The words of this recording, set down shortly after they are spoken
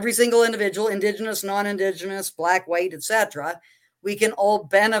every single individual, Indigenous, non-Indigenous, Black, white, etc., we can all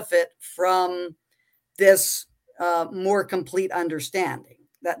benefit from this more complete understanding.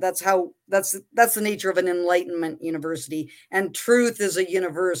 That's the nature of an Enlightenment university, and truth is a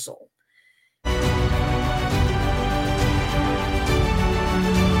universal.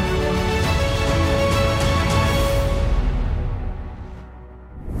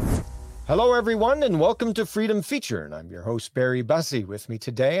 Hello, everyone, and welcome to Freedom Feature. And I'm your host, Barry Bussey. With me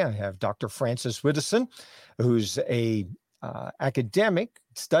today, I have Dr. Francis Widdowson, who's a academic,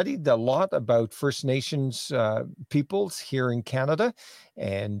 studied a lot about First Nations peoples here in Canada.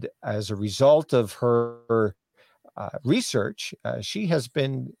 And as a result of her research, she has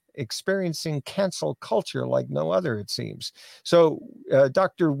been experiencing cancel culture like no other, it seems. So,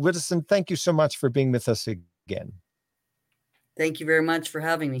 Dr. Widdowson, thank you so much for being with us again. Thank you very much for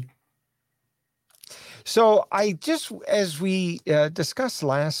having me. So as we discussed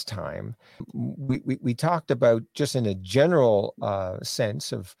last time, we talked about just in a general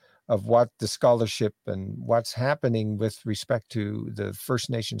sense of what the scholarship and what's happening with respect to the First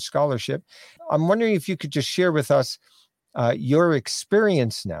Nation scholarship. I'm wondering if you could just share with us your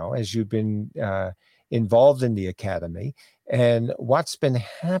experience now as you've been involved in the academy and what's been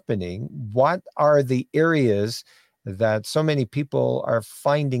happening. What are the areas that so many people are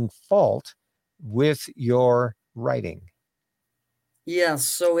finding fault with your writing? Yes,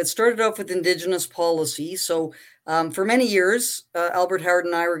 so it started off with Indigenous policy. So for many years, Albert Howard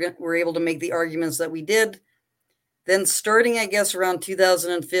and I were able to make the arguments that we did. Then starting, I guess, around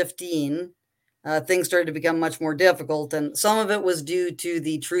 2015, things started to become much more difficult. And some of it was due to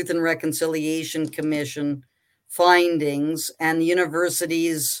the Truth and Reconciliation Commission findings and the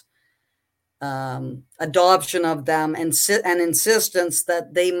university's adoption of them and insistence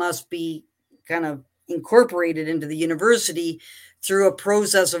that they must be kind of incorporated into the university through a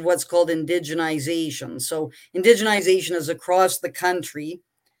process of what's called indigenization. So indigenization is across the country,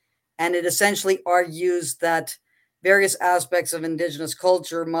 and it essentially argues that various aspects of Indigenous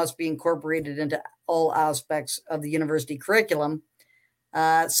culture must be incorporated into all aspects of the university curriculum.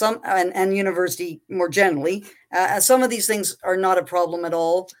 And university more generally. Some of these things are not a problem at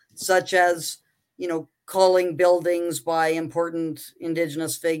all, such as, calling buildings by important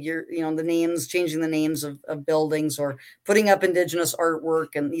Indigenous figure, the names, changing the names of buildings, or putting up Indigenous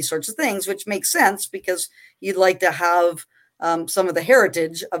artwork and these sorts of things, which makes sense because you'd like to have some of the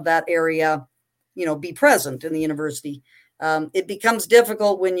heritage of that area, be present in the university. It becomes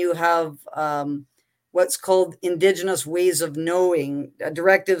difficult when you have what's called Indigenous ways of knowing,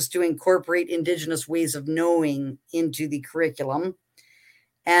 directives to incorporate Indigenous ways of knowing into the curriculum.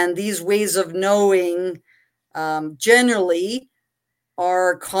 And these ways of knowing generally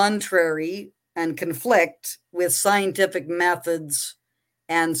are contrary and conflict with scientific methods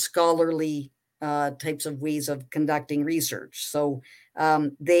and scholarly types of ways of conducting research. So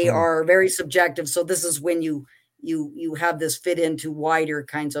they are very subjective. So this is when you have this fit into wider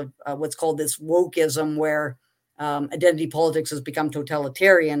kinds of what's called this wokeism, where identity politics has become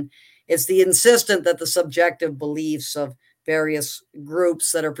totalitarian. It's the insistence that the subjective beliefs of various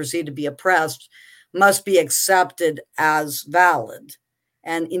groups that are perceived to be oppressed must be accepted as valid.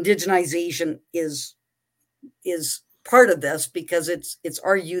 And indigenization is part of this because it's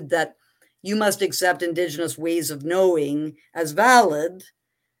argued that you must accept Indigenous ways of knowing as valid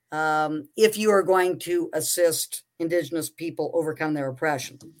if you are going to assist Indigenous people overcome their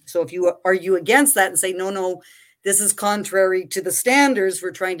oppression. So if you argue against that and say, no, this is contrary to the standards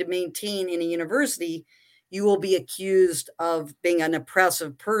we're trying to maintain in a university, you will be accused of being an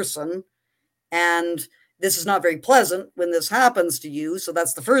oppressive person. And this is not very pleasant when this happens to you. So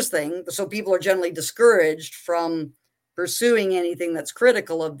that's the first thing. So people are generally discouraged from pursuing anything that's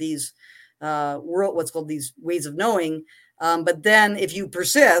critical of these what's called these ways of knowing. But then if you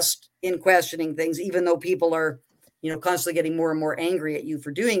persist in questioning things, even though people are, constantly getting more and more angry at you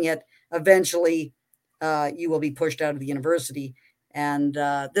for doing it, eventually you will be pushed out of the university. And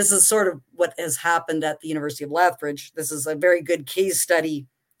this is sort of what has happened at the University of Lethbridge. This is a very good case study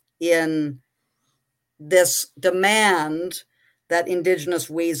in this demand that Indigenous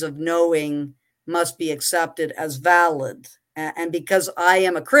ways of knowing must be accepted as valid. And because I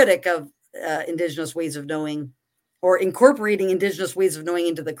am a critic of Indigenous ways of knowing, or incorporating Indigenous ways of knowing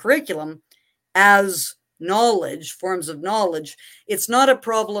into the curriculum as knowledge, forms of knowledge, it's not a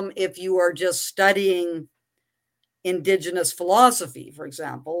problem if you are just studying Indigenous philosophy, for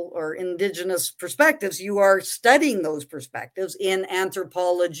example, or Indigenous perspectives. You are studying those perspectives in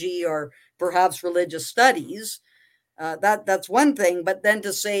anthropology or perhaps religious studies. That's one thing. But then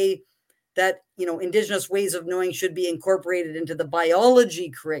to say that, Indigenous ways of knowing should be incorporated into the biology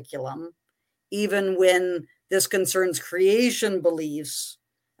curriculum, even when this concerns creation beliefs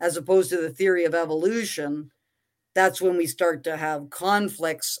as opposed to the theory of evolution, that's when we start to have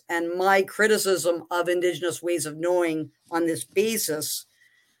conflicts. And my criticism of Indigenous ways of knowing on this basis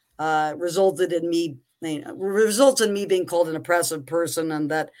results in me being called an oppressive person,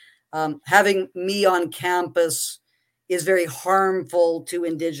 and that having me on campus is very harmful to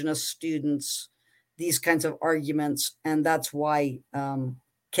Indigenous students, these kinds of arguments. And that's why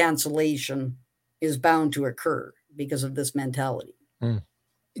cancellation is bound to occur, because of this mentality. Mm.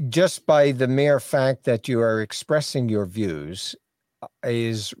 Just by the mere fact that you are expressing your views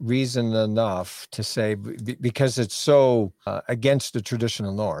is reason enough to say, because it's so against the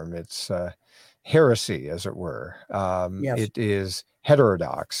traditional norm, it's heresy, as it were. Yes. It is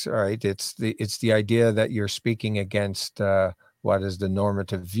heterodox, right? It's the idea that you're speaking against what is the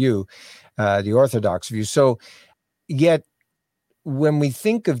normative view, the orthodox view. So yet, when we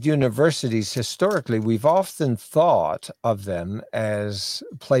think of universities historically, we've often thought of them as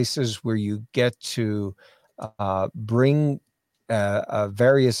places where you get to bring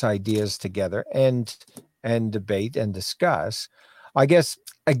various ideas together and debate and discuss. I guess,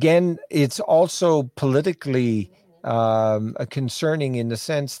 again, it's also politically concerning in the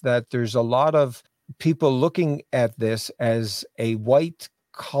sense that there's a lot of people looking at this as a white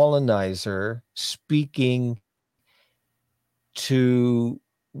colonizer speaking to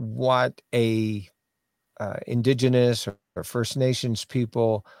what a Indigenous or First Nations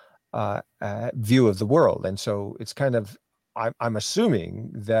people view of the world. And so it's kind of, I'm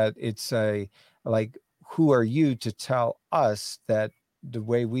assuming that it's like, who are you to tell us that the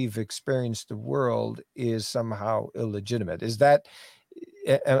way we've experienced the world is somehow illegitimate? Is that,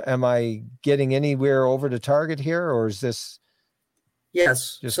 am I getting anywhere over the target here, or is this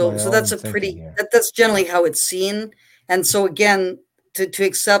Yes. just So my that's own a thinking pretty here? that's generally how it's seen. And so again, to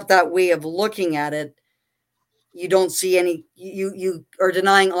accept that way of looking at it, you don't see any, you are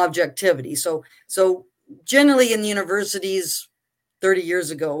denying objectivity. So generally in universities 30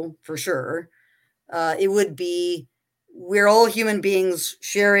 years ago, for sure, it would be, we're all human beings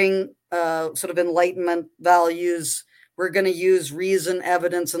sharing sort of enlightenment values. We're going to use reason,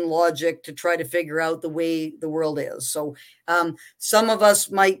 evidence, and logic to try to figure out the way the world is. So some of us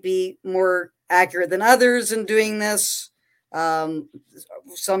might be more accurate than others in doing this.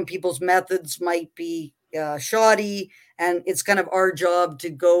 Some people's methods might be shoddy, and it's kind of our job to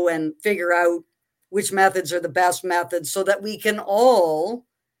go and figure out which methods are the best methods, so that we can all,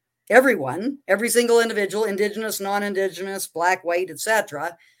 everyone, every single individual, Indigenous, non-Indigenous, black, white,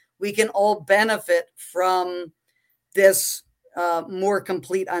 etc., we can all benefit from this more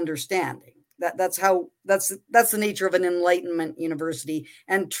complete understanding. That's the nature of an Enlightenment university,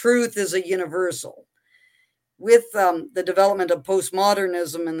 and truth is a universal. With the development of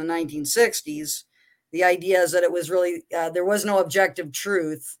postmodernism in the 1960s, the idea is that it was really, there was no objective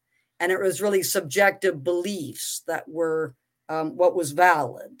truth, and it was really subjective beliefs that were what was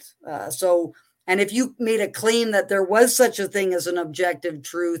valid. And if you made a claim that there was such a thing as an objective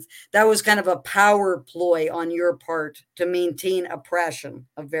truth, that was kind of a power ploy on your part to maintain oppression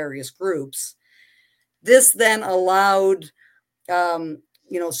of various groups. This then allowed,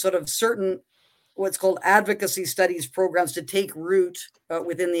 sort of certain what's called advocacy studies programs to take root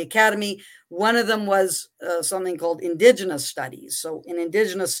within the academy. One of them was something called Indigenous studies. So in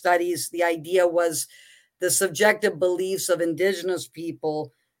Indigenous studies, the idea was the subjective beliefs of Indigenous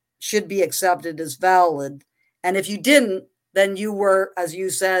people should be accepted as valid. And if you didn't, then you were, as you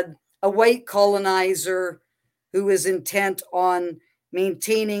said, a white colonizer who is intent on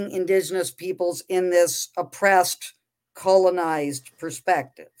maintaining Indigenous peoples in this oppressed, colonized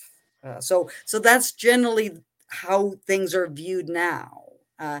perspective. So that's generally how things are viewed now.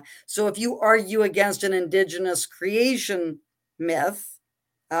 So if you argue against an Indigenous creation myth,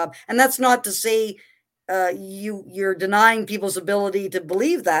 and that's not to say you're denying people's ability to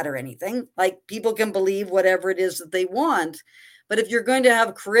believe that or anything. Like, people can believe whatever it is that they want, but if you're going to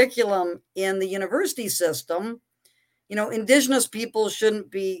have curriculum in the university system, Indigenous people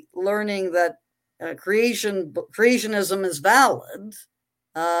shouldn't be learning that creationism is valid.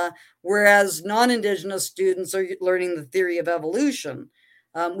 Whereas non-Indigenous students are learning the theory of evolution.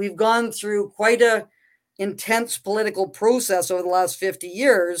 We've gone through quite a intense political process over the last 50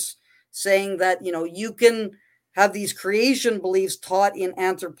 years saying that, you can have these creation beliefs taught in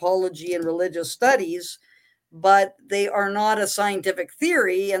anthropology and religious studies, but they are not a scientific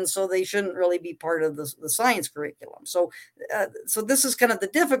theory, and so they shouldn't really be part of the science curriculum. So this is kind of the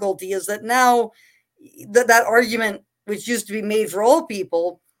difficulty, is that now that argument, which used to be made for all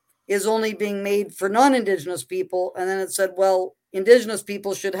people, is only being made for non-Indigenous people. And then it said, well, Indigenous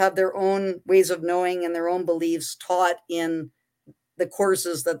people should have their own ways of knowing and their own beliefs taught in the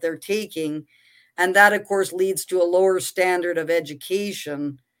courses that they're taking. And that, of course, leads to a lower standard of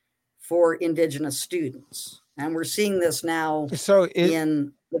education for Indigenous students. And we're seeing this now So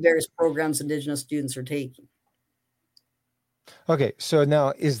in the various programs Indigenous students are taking. okay, so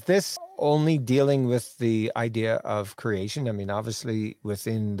now is this only dealing with the idea of creation? I mean, obviously,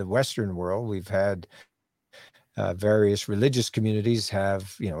 within the Western world, we've had various religious communities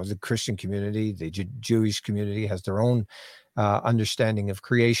have, the Christian community, the Jewish community has their own understanding of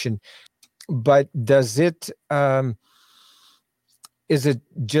creation. But is it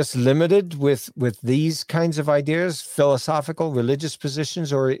just limited with these kinds of ideas, philosophical, religious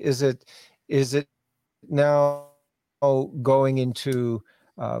positions, or is it now going into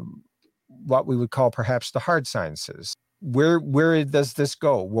what we would call perhaps the hard sciences? Where does this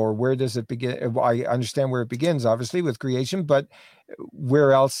go, or where does it begin? I understand where it begins, obviously, with creation, but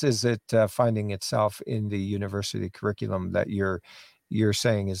where else is it finding itself in the university curriculum that you're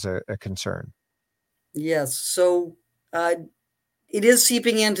saying is a concern? Yes. So it is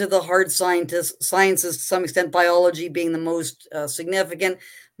seeping into the hard sciences to some extent, biology being the most significant.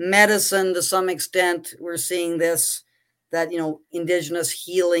 Medicine, to some extent, we're seeing this, that, Indigenous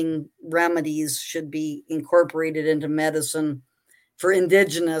healing remedies should be incorporated into medicine for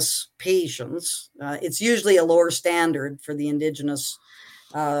Indigenous patients. It's usually a lower standard for the Indigenous,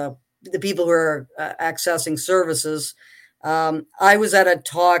 the people who are accessing services. I was at a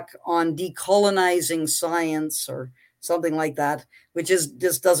talk on decolonizing science or something like that, which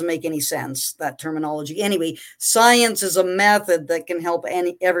just doesn't make any sense, that terminology. Anyway, science is a method that can help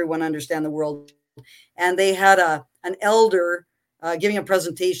everyone understand the world. And they had an elder giving a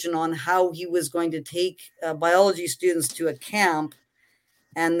presentation on how he was going to take biology students to a camp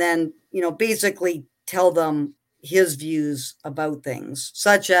and then, basically tell them his views about things,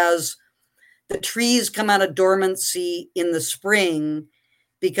 such as the trees come out of dormancy in the spring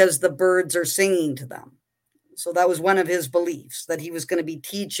because the birds are singing to them. So that was one of his beliefs, that he was going to be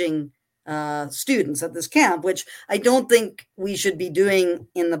teaching students at this camp, which I don't think we should be doing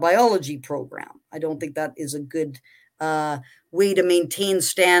in the biology program. I don't think that is a good way to maintain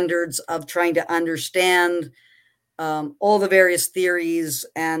standards of trying to understand all the various theories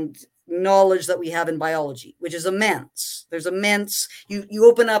and knowledge that we have in biology, which is immense. There's immense. You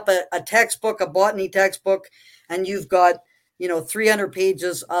open up a textbook, a botany textbook, and you've got 300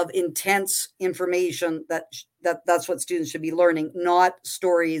 pages of intense information that's what students should be learning, not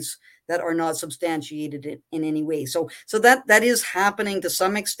stories that are not substantiated in any way. So that is happening to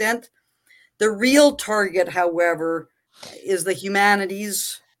some extent. The real target, however, is the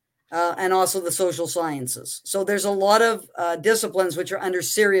humanities and also the social sciences. So there's a lot of disciplines which are under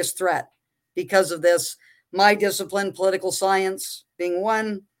serious threat because of this. My discipline, political science, being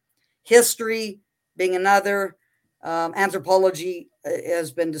one, history being another. Anthropology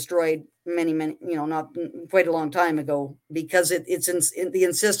has been destroyed many, not quite a long time ago because it's in the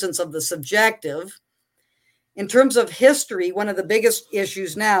insistence of the subjective. In terms of history, one of the biggest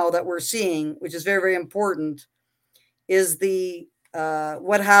issues now that we're seeing, which is very, very important, is the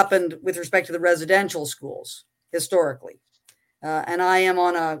what happened with respect to the residential schools historically. And I am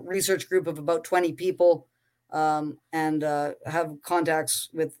on a research group of about 20 people and have contacts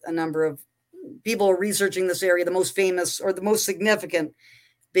with a number of people researching this area, the most famous or the most significant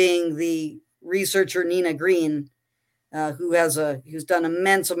being the researcher Nina Green, who's done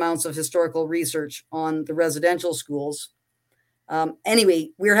immense amounts of historical research on the residential schools. Anyway,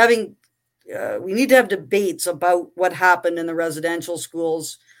 we need to have debates about what happened in the residential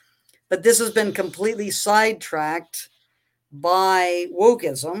schools, but this has been completely sidetracked by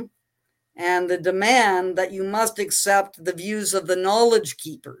wokeism and the demand that you must accept the views of the knowledge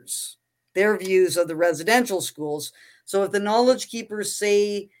keepers, their views of the residential schools. So if the knowledge keepers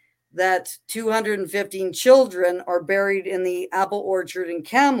say that 215 children are buried in the apple orchard in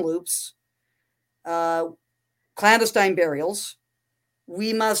Kamloops, clandestine burials,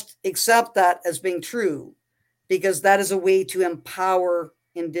 we must accept that as being true because that is a way to empower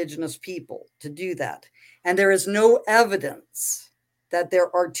Indigenous people to do that. And there is no evidence that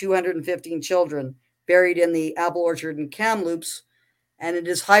there are 215 children buried in the apple orchard in Kamloops, and it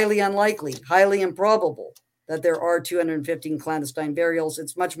is highly unlikely, highly improbable that there are 215 clandestine burials.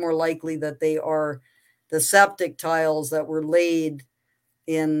 It's much more likely that they are the septic tiles that were laid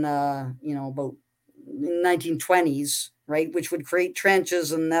in, about 1920s, right, which would create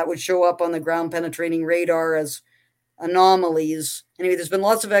trenches, and that would show up on the ground penetrating radar as anomalies. Anyway, there's been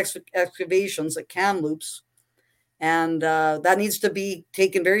lots of excavations at Kamloops, And that needs to be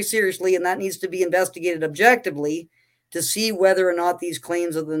taken very seriously, and that needs to be investigated objectively to see whether or not these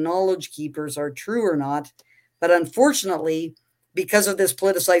claims of the knowledge keepers are true or not. But unfortunately, because of this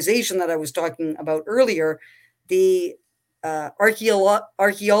politicization that I was talking about earlier, the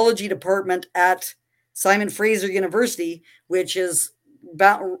archaeology department at Simon Fraser University, which is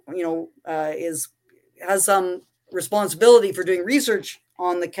is has some responsibility for doing research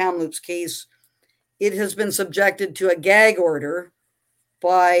on the Kamloops case, it has been subjected to a gag order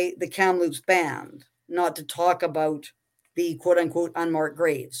by the Kamloops band not to talk about the quote unquote unmarked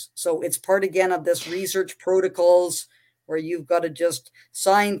graves. So it's part again of this research protocols where you've got to just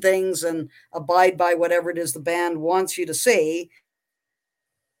sign things and abide by whatever it is the band wants you to say,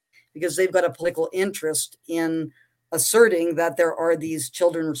 because they've got a political interest in asserting that there are these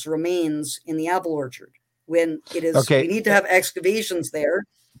children's remains in the apple orchard, when it is, Okay. we need to have excavations there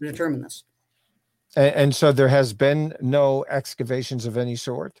to determine this. And so there has been no excavations of any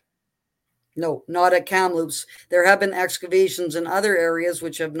sort? No, not at Kamloops. There have been excavations in other areas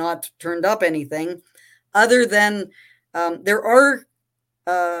which have not turned up anything, other than there are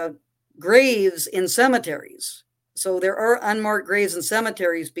graves in cemeteries. So there are unmarked graves in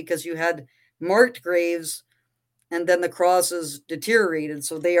cemeteries because you had marked graves and then the crosses deteriorated.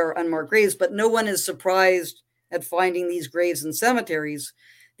 So they are unmarked graves, but no one is surprised at finding these graves in cemeteries.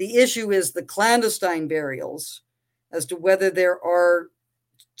 The issue is the clandestine burials, as to whether there are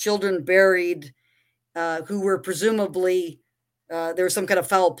children buried who were presumably, there was some kind of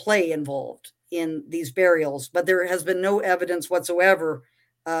foul play involved in these burials, but there has been no evidence whatsoever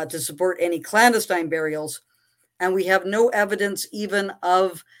to support any clandestine burials. And we have no evidence even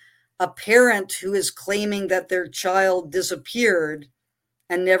of a parent who is claiming that their child disappeared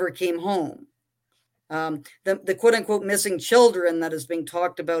and never came home. The quote unquote missing children that is being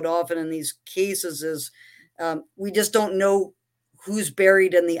talked about often in these cases is we just don't know who's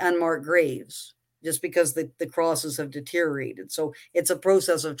buried in the unmarked graves, just because the crosses have deteriorated. So it's a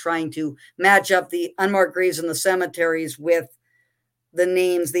process of trying to match up the unmarked graves in the cemeteries with the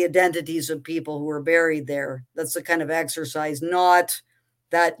names, the identities of people who are buried there. That's the kind of exercise, not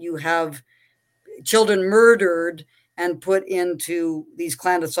that you have children murdered and put into these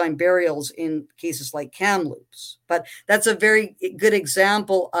clandestine burials in cases like Kamloops. But that's a very good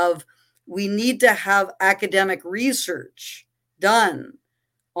example of, we need to have academic research done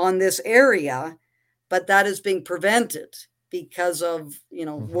on this area, but that is being prevented because of,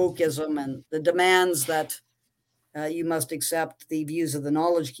 wokeism and the demands that you must accept the views of the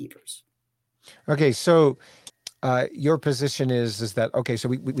knowledge keepers. Okay, so your position is that, okay, so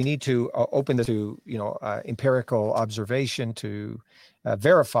we need to open this to empirical observation to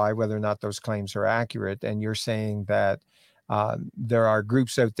verify whether or not those claims are accurate. And you're saying that there are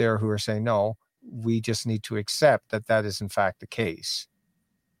groups out there who are saying, no, we just need to accept that that is in fact the case.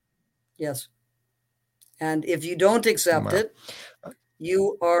 Yes. And if you don't accept it,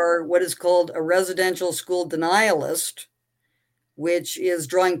 you are what is called a residential school denialist, which is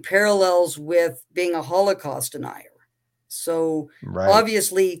drawing parallels with being a Holocaust denier. So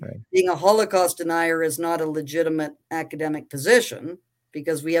obviously, being a Holocaust denier is not a legitimate academic position,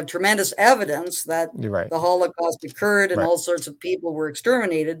 because we have tremendous evidence that the Holocaust occurred and all sorts of people were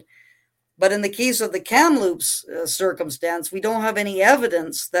exterminated. But in the case of the Kamloops circumstance, we don't have any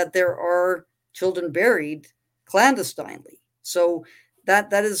evidence that there are children buried clandestinely. So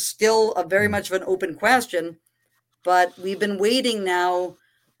that is still a very much of an open question. But we've been waiting now,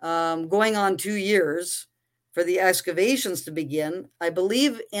 going on 2 years, for the excavations to begin. I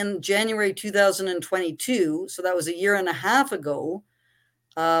believe in January 2022, so that was a year and a half ago,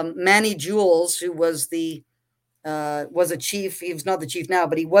 Manny Jules, who was a chief, he was not the chief now,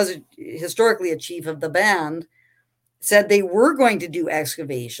 but he was historically a chief of the band, said they were going to do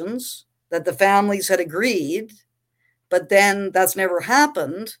excavations, that the families had agreed, but then that's never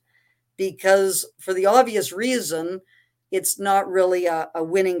happened, because for the obvious reason, it's not really a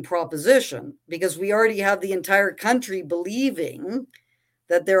winning proposition, because we already have the entire country believing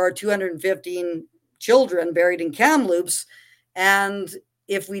that there are 215 children buried in Kamloops. And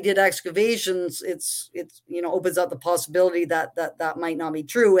if we did excavations, it's opens up the possibility that might not be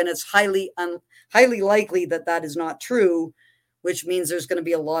true. And it's highly likely that that is not true, which means there's going to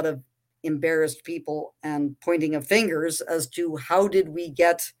be a lot of embarrassed people and pointing of fingers as to how did we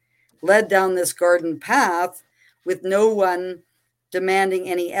get led down this garden path with no one demanding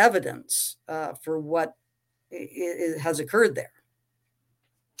any evidence for what has occurred there.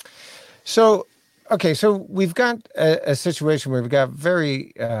 So, okay, so we've got a situation where we've got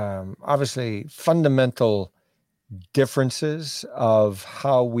very obviously fundamental differences of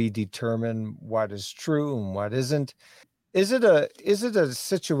how we determine what is true and what isn't. Is it a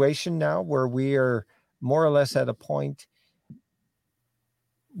situation now where we are more or less at a point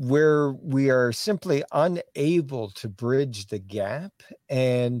where we are simply unable to bridge the gap,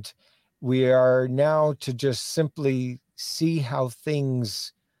 and we are now to just simply see how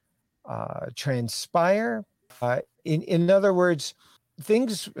things transpire? In other words,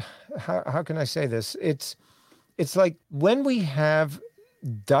 things. How can I say this? It's like when we have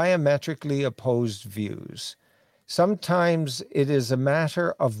diametrically opposed views. Sometimes it is a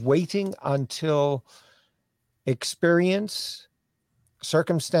matter of waiting until experience,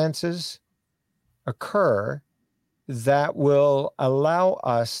 circumstances occur that will allow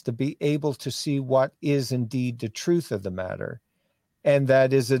us to be able to see what is indeed the truth of the matter. And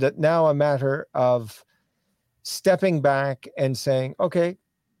that is it now a matter of stepping back and saying, okay,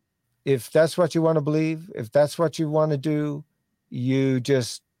 if that's what you want to believe, if that's what you want to do, you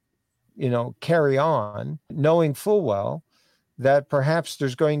just, carry on, knowing full well that perhaps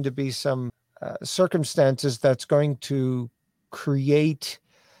there's going to be some circumstances that's going to create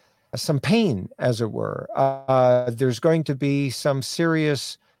some pain, as it were. There's going to be some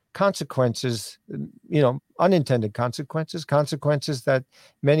serious consequences, unintended consequences, consequences that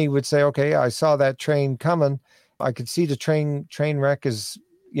many would say, okay, I saw that train coming. I could see the train wreck is,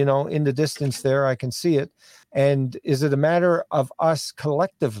 in the distance there. I can see it. And is it a matter of us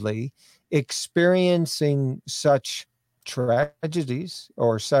collectively experiencing such tragedies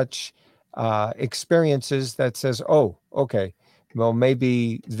or such experiences that says, oh, okay, well,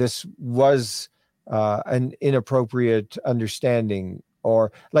 maybe this was an inappropriate understanding,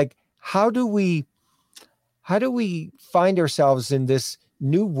 or like, how do we find ourselves in this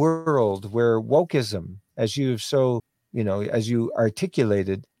new world where wokeism, as as you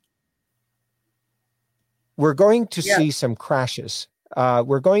articulated, we're going to Yeah. see some crashes.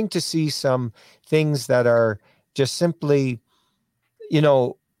 We're going to see some things that are just simply,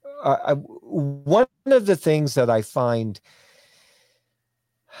 one of the things that I find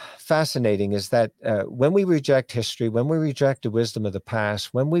fascinating is that when we reject history, when we reject the wisdom of the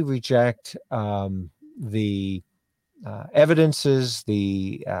past, when we reject the evidences,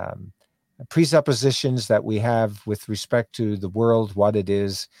 the presuppositions that we have with respect to the world, what it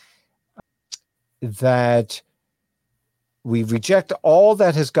is, that we reject all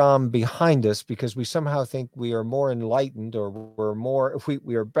that has gone behind us because we somehow think we are more enlightened, or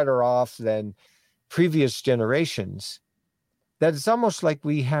we are better off than previous generations, that it's almost like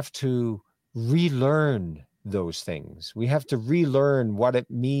we have to relearn those things. We have to relearn what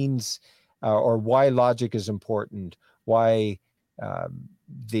it means, or why logic is important, why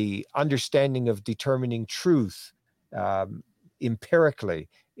the understanding of determining truth empirically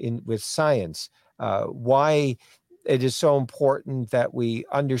with science, why it is so important that we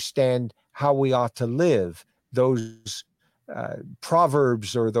understand how we ought to live, those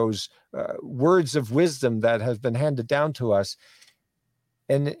proverbs or those words of wisdom that have been handed down to us.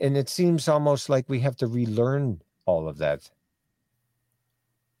 And it seems almost like we have to relearn all of that.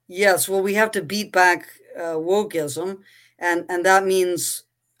 Yes, well, we have to beat back wokeism, and that means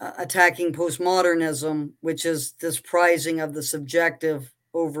attacking postmodernism, which is this prizing of the subjective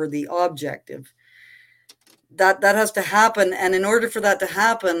over the objective. That has to happen, and in order for that to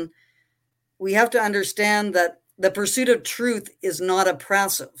happen, we have to understand that the pursuit of truth is not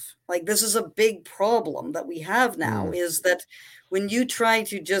oppressive. Like, this is a big problem that we have now, Mm. is that when you try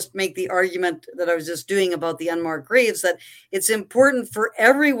to just make the argument that I was just doing about the unmarked graves, that it's important for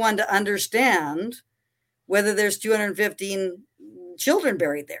everyone to understand whether there's 215 children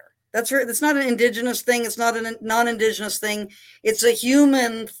buried there. That's not an indigenous thing. It's not a non-indigenous thing. It's a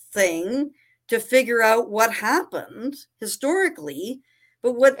human thing to figure out what happened historically.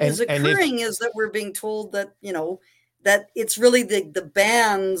 But what is And if occurring is that we're being told that, that it's really the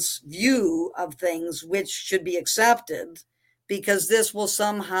band's view of things which should be accepted, because this will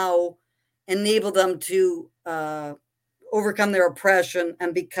somehow enable them to overcome their oppression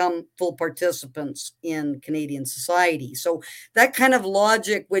and become full participants in Canadian society. So that kind of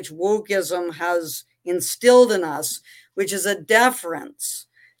logic which wokeism has instilled in us, which is a deference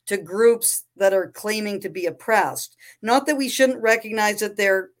to groups that are claiming to be oppressed. Not that we shouldn't recognize that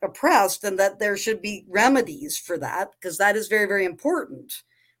they're oppressed and that there should be remedies for that, because that is very, very important.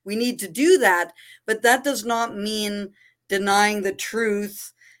 We need to do that, but that does not mean denying the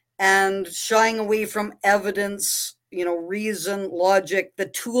truth and shying away from evidence, reason, logic, the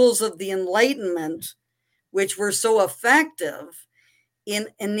tools of the Enlightenment, which were so effective in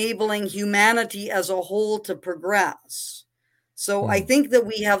enabling humanity as a whole to progress. So I mm, think that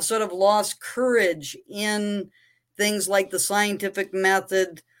we have sort of lost courage in things like the scientific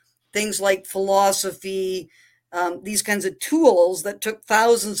method, things like philosophy, these kinds of tools that took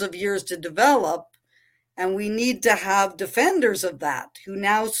thousands of years to develop. And we need to have defenders of that who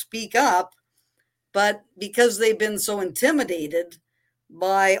now speak up. But because they've been so intimidated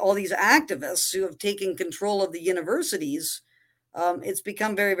by all these activists who have taken control of the universities, it's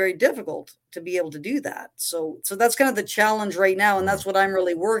become very, very difficult to be able to do that. So that's kind of the challenge right now, and that's what I'm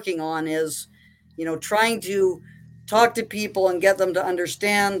really working on is, trying to talk to people and get them to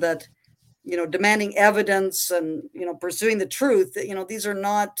understand that, demanding evidence and pursuing the truth. That these are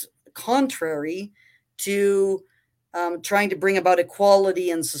not contrary to trying to bring about equality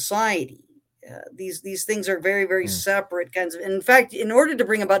in society. These things are very, very separate kinds of. And in fact, in order to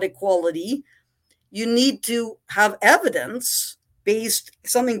bring about equality, you need to have evidence based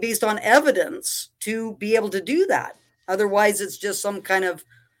on evidence to be able to do that. Otherwise, it's just some kind of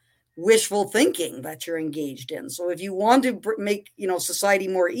wishful thinking that you're engaged in. So if you want to make society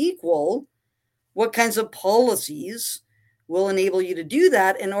more equal, what kinds of policies will enable you to do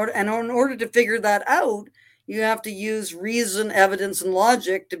that? In order to figure that out, you have to use reason, evidence, and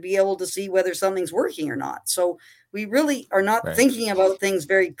logic to be able to see whether something's working or not. So we really are not thinking about things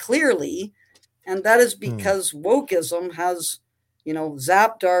very clearly. And that is because wokeism has,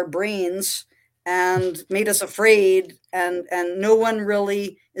 zapped our brains and made us afraid. And no one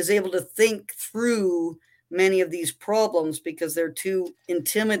really is able to think through many of these problems because they're too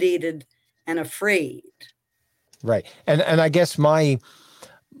intimidated and afraid. Right. And I guess my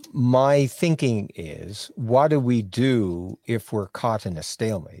thinking is, what do we do if we're caught in a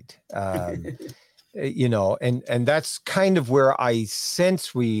stalemate? And that's kind of where I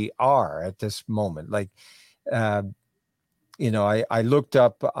sense we are at this moment. Like, I looked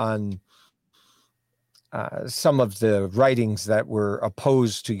up on some of the writings that were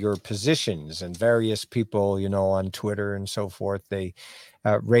opposed to your positions, and various people, on Twitter and so forth, they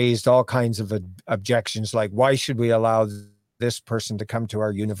raised all kinds of objections, like, why should we allow this person to come to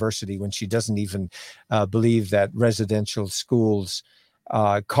our university when she doesn't even believe that residential schools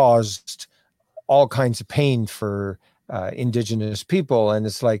caused all kinds of pain for Indigenous people? And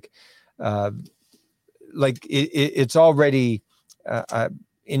it's it's already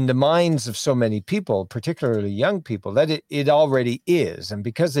in the minds of so many people, particularly young people, that it already is. And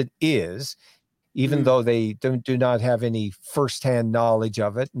because it is, even though they do not have any firsthand knowledge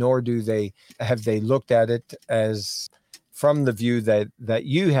of it, nor have they looked at it as from the view that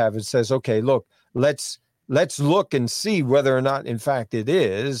you have, it says, okay, look, let's look and see whether or not, in fact, it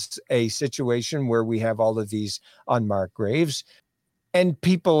is a situation where we have all of these unmarked graves. And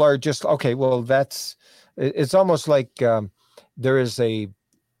people are just, okay, well, it's almost like there is a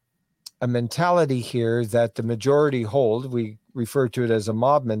mentality here that the majority hold. We refer to it as a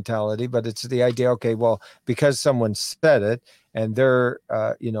mob mentality, but it's the idea, okay, well, because someone said it and they're,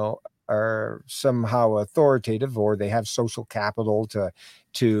 are somehow authoritative, or they have social capital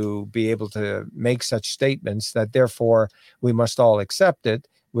to be able to make such statements, that therefore we must all accept it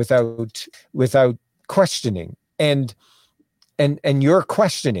without questioning. And you're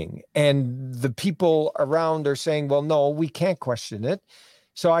questioning, and the people around are saying, well, no, we can't question it.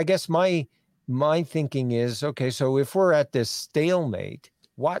 So I guess my thinking is, okay, so if we're at this stalemate,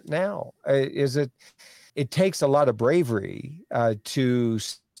 what now? It takes a lot of bravery to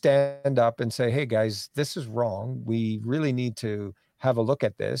stand up and say, hey guys, this is wrong. We really need to have a look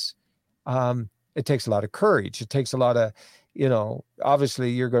at this. It takes a lot of courage. It takes a lot of, obviously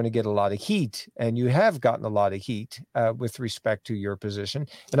you're going to get a lot of heat, and you have gotten a lot of heat with respect to your position.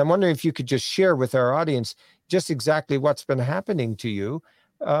 And I'm wondering if you could just share with our audience just exactly what's been happening to you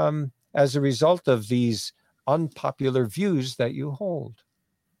as a result of these unpopular views that you hold.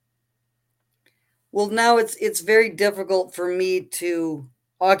 Well, now it's very difficult for me to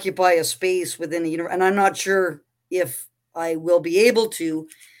occupy a space within a university, and I'm not sure if I will be able to.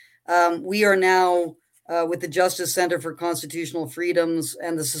 We are now with the Justice Center for Constitutional Freedoms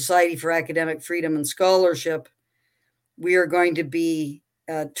and the Society for Academic Freedom and Scholarship. We are going to be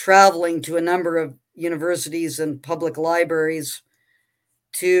traveling to a number of universities and public libraries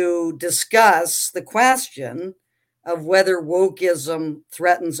to discuss the question of whether wokeism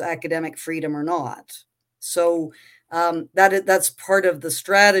threatens academic freedom or not. So that's part of the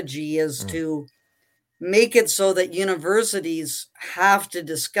strategy, is to make it so that universities have to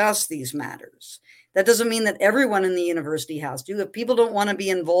discuss these matters. That doesn't mean that everyone in the university has to. If people don't want to be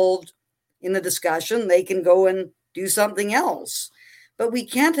involved in the discussion, they can go and do something else. But we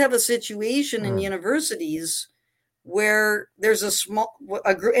can't have a situation in universities where there's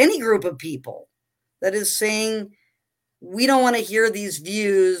any group of people that is saying, we don't want to hear these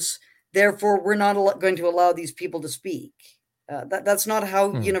views therefore we're not going to allow these people to speak. That's not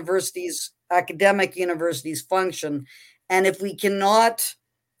how academic universities function. And if we cannot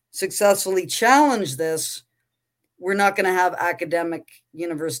successfully challenge this, we're not going to have academic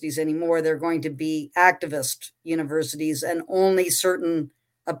universities anymore. They're going to be activist universities, and only certain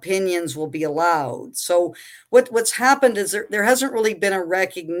opinions will be allowed. So what's happened is there hasn't really been a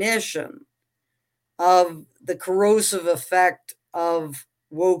recognition of the corrosive effect of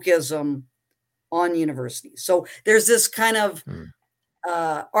wokeism on universities. So there's this kind of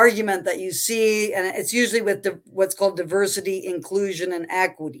argument that you see, and it's usually with what's called diversity, inclusion, and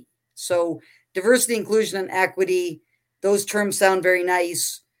equity. So diversity, inclusion, and equity, those terms sound very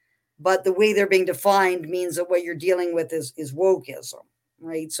nice, but the way they're being defined means that what you're dealing with is wokeism,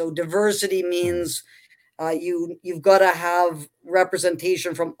 right? So diversity means you've got to have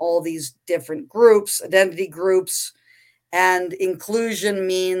representation from all these different groups, identity groups, and inclusion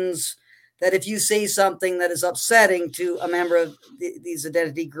means that if you say something that is upsetting to a member of these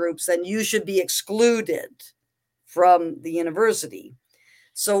identity groups, then you should be excluded from the university.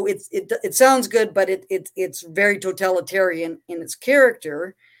 So it sounds good, but it's very totalitarian in its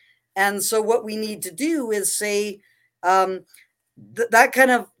character. And so what we need to do is say that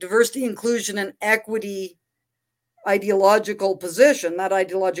kind of diversity, inclusion, and equity ideological position, that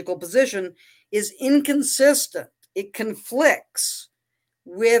ideological position is inconsistent. It conflicts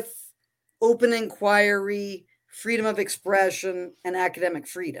with open inquiry, freedom of expression, and academic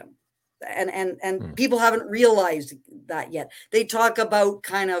freedom. And people haven't realized that yet. They talk about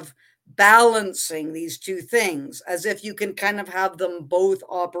kind of balancing these two things as if you can kind of have them both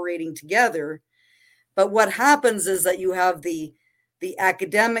operating together. But what happens is that you have the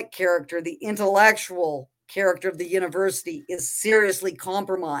academic character, the intellectual character of the university is seriously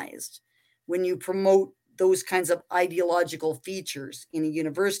compromised when you promote those kinds of ideological features in a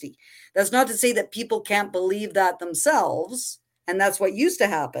university. That's not to say that people can't believe that themselves. And that's what used to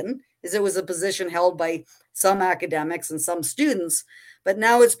happen, is it was a position held by some academics and some students, but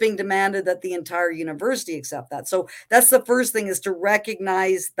now it's being demanded that the entire university accept that. So that's the first thing, is to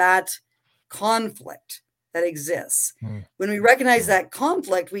recognize that conflict that exists. When we recognize that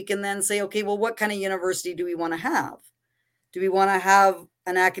conflict, we can then say, okay, well, what kind of university do we want to have? Do we want to have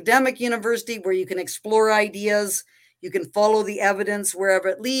an academic university where you can explore ideas, you can follow the evidence wherever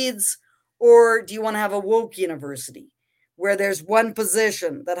it leads? Or do you want to have a woke university where there's one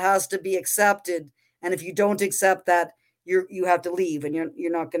position that has to be accepted, and if you don't accept that, you have to leave, and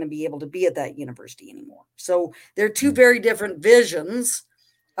you're not going to be able to be at that university anymore? So there are two very different visions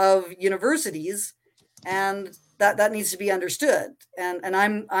of universities, and that needs to be understood. And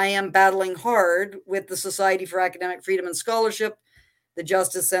I am battling hard with the Society for Academic Freedom and Scholarship, the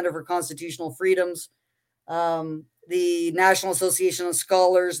Justice Center for Constitutional Freedoms, the National Association of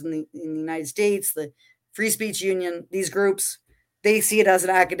Scholars in the United States, the Free Speech Union. These groups, they see it as an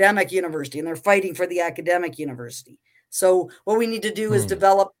academic university, and they're fighting for the academic university. So what we need to do is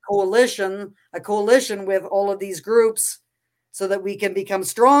develop a coalition with all of these groups, so that we can become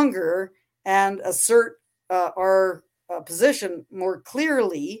stronger and assert our position more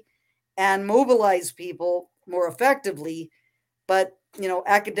clearly and mobilize people more effectively. But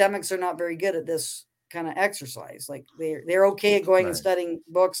academics are not very good at this kind of exercise. Like they're okay at going and studying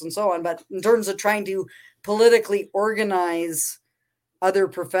books and so on, but in terms of trying to politically organize other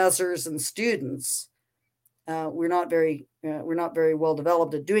professors and students, we're not very well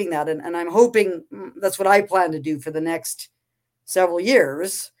developed at doing that. And I'm hoping that's what I plan to do for the next several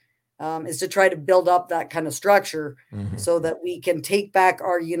years, is to try to build up that kind of structure, so that we can take back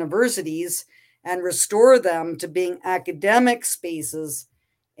our universities and restore them to being academic spaces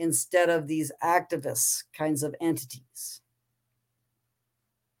instead of these activist kinds of entities.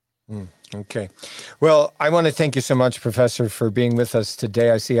 Okay. Well, I want to thank you so much, Professor, for being with us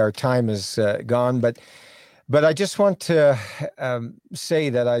today. I see our time is gone, but I just want to say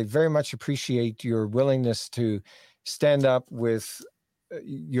that I very much appreciate your willingness to stand up with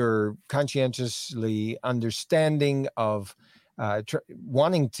your conscientiously understanding of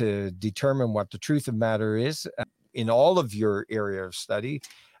wanting to determine what the truth of matter is in all of your area of study,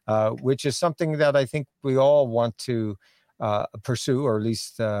 which is something that I think we all want to pursue, or at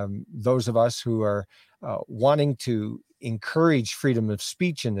least those of us who are wanting to encourage freedom of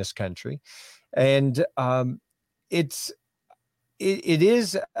speech in this country. And it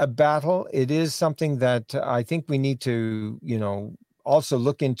is a battle. It is something that I think we need to, also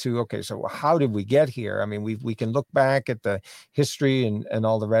look into. Okay, so how did we get here? I mean, we can look back at the history and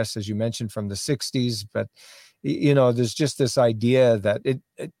all the rest, as you mentioned, from the 60s, but there's just this idea that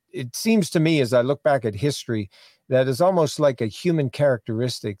it seems to me, as I look back at history, that is almost like a human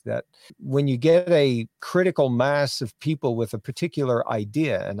characteristic, that when you get a critical mass of people with a particular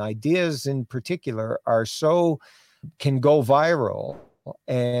idea, and ideas in particular can go viral,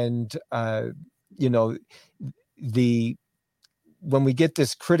 and when we get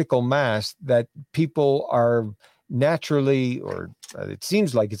this critical mass, that people are naturally, or it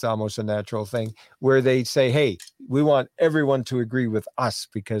seems like it's almost a natural thing, where they say, hey, we want everyone to agree with us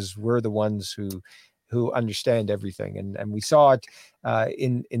because we're the ones who understand everything. And we saw it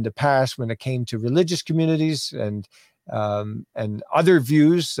in the past when it came to religious communities and other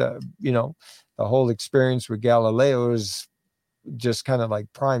views. The whole experience with Galileo is just kind of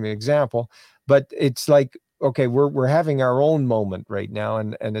like prime example. But it's like, okay, we're having our own moment right now,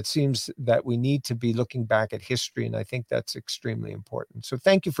 and it seems that we need to be looking back at history, and I think that's extremely important. So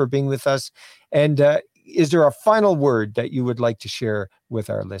thank you for being with us. And is there a final word that you would like to share with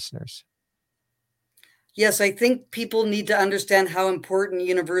our listeners? Yes, I think people need to understand how important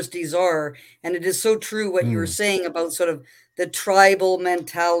universities are, and it is so true what you were saying about sort of the tribal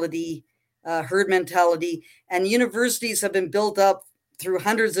mentality, herd mentality, and universities have been built up through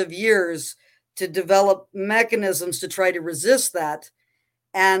hundreds of years to develop mechanisms to try to resist that.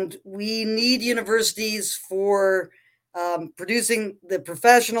 And we need universities for producing the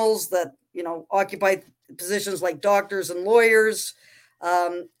professionals that, occupy positions like doctors and lawyers.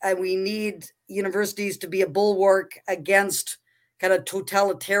 And we need universities to be a bulwark against kind of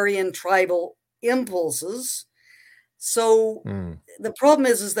totalitarian tribal impulses. So the problem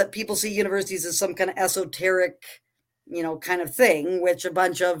is that people see universities as some kind of esoteric, kind of thing, which a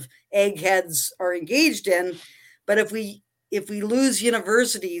bunch of eggheads are engaged in. But if we lose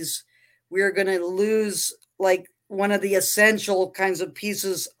universities, we're going to lose like one of the essential kinds of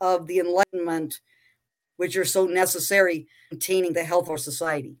pieces of the Enlightenment, which are so necessary in maintaining the health of our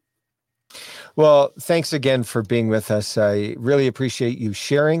society. Well, thanks again for being with us. I really appreciate you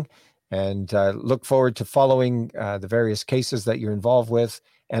sharing, and look forward to following the various cases that you're involved with,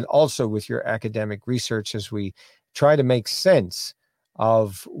 and also with your academic research as we try to make sense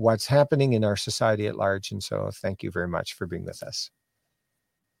of what's happening in our society at large. And so thank you very much for being with us.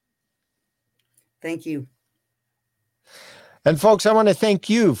 Thank you. And folks, I want to thank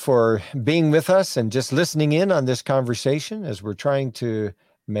you for being with us and just listening in on this conversation as we're trying to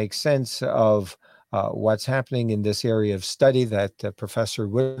make sense of what's happening in this area of study that Professor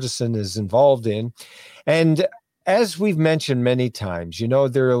Widdowson is involved in. And as we've mentioned many times,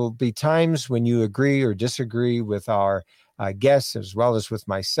 there will be times when you agree or disagree with our guests as well as with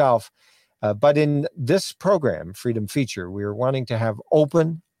myself. But in this program, Freedom Feature, we are wanting to have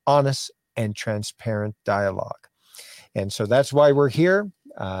open, honest, and transparent dialogue. And so that's why we're here.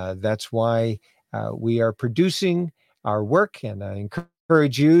 That's why we are producing our work. And I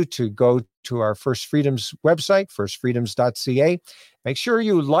encourage you to go to our First Freedoms website, firstfreedoms.ca. Make sure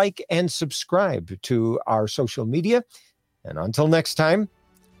you like and subscribe to our social media. And until next time,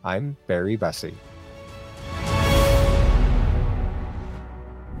 I'm Barry Bussey.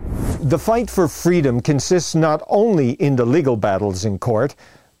 The fight for freedom consists not only in the legal battles in court,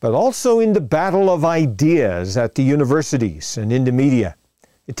 but also in the battle of ideas at the universities and in the media.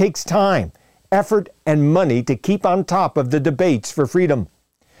 It takes time, effort, and money to keep on top of the debates for freedom.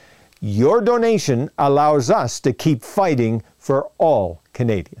 Your donation allows us to keep fighting for all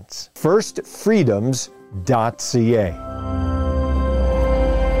Canadians. Firstfreedoms.ca